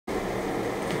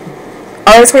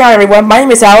Alright, what's going on, everyone? My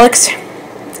name is Alex,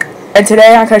 and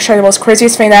today I'm going to show you the most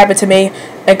craziest thing that happened to me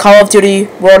in Call of Duty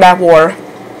World at War.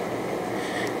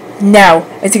 Now,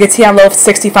 as you can see, I'm level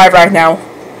 65 right now,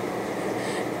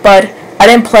 but I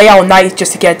didn't play all night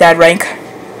just to get that rank.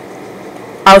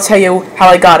 I'll tell you how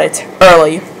I got it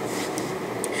early.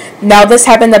 Now, this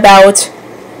happened about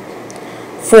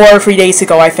 4 or 3 days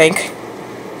ago, I think.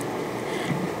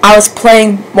 I was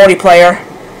playing multiplayer,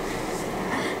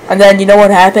 and then you know what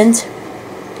happened?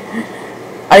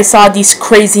 I saw these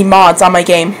crazy mods on my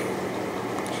game.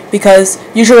 Because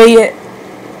usually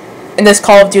in this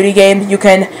Call of Duty game you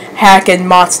can hack and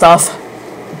mod stuff.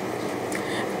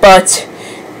 But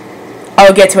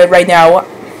I'll get to it right now.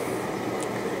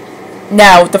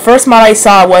 Now, the first mod I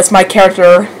saw was my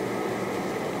character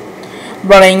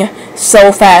running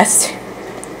so fast.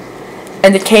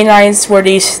 And the canines were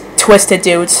these twisted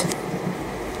dudes.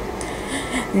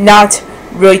 Not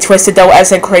really twisted though,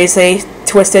 as in crazy.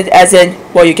 Twisted as in,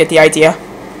 well, you get the idea.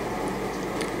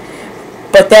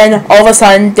 But then, all of a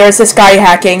sudden, there's this guy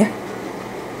hacking.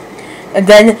 And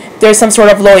then, there's some sort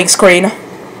of loading screen.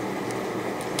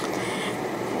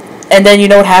 And then, you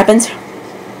know what happened?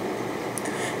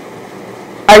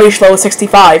 I reached level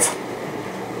 65.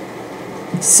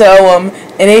 So,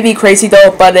 it may be crazy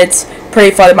though, but it's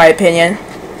pretty fun in my opinion.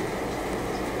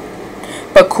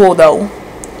 But cool though.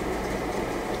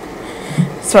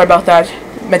 Sorry about that.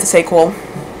 Meant to say cool.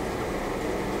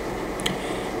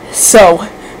 So,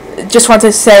 just want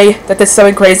to say that this is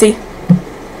something crazy.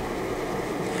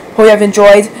 Hope you have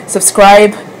enjoyed.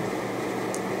 Subscribe.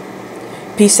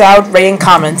 Peace out. Rate and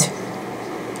comment.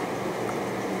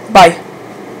 Bye.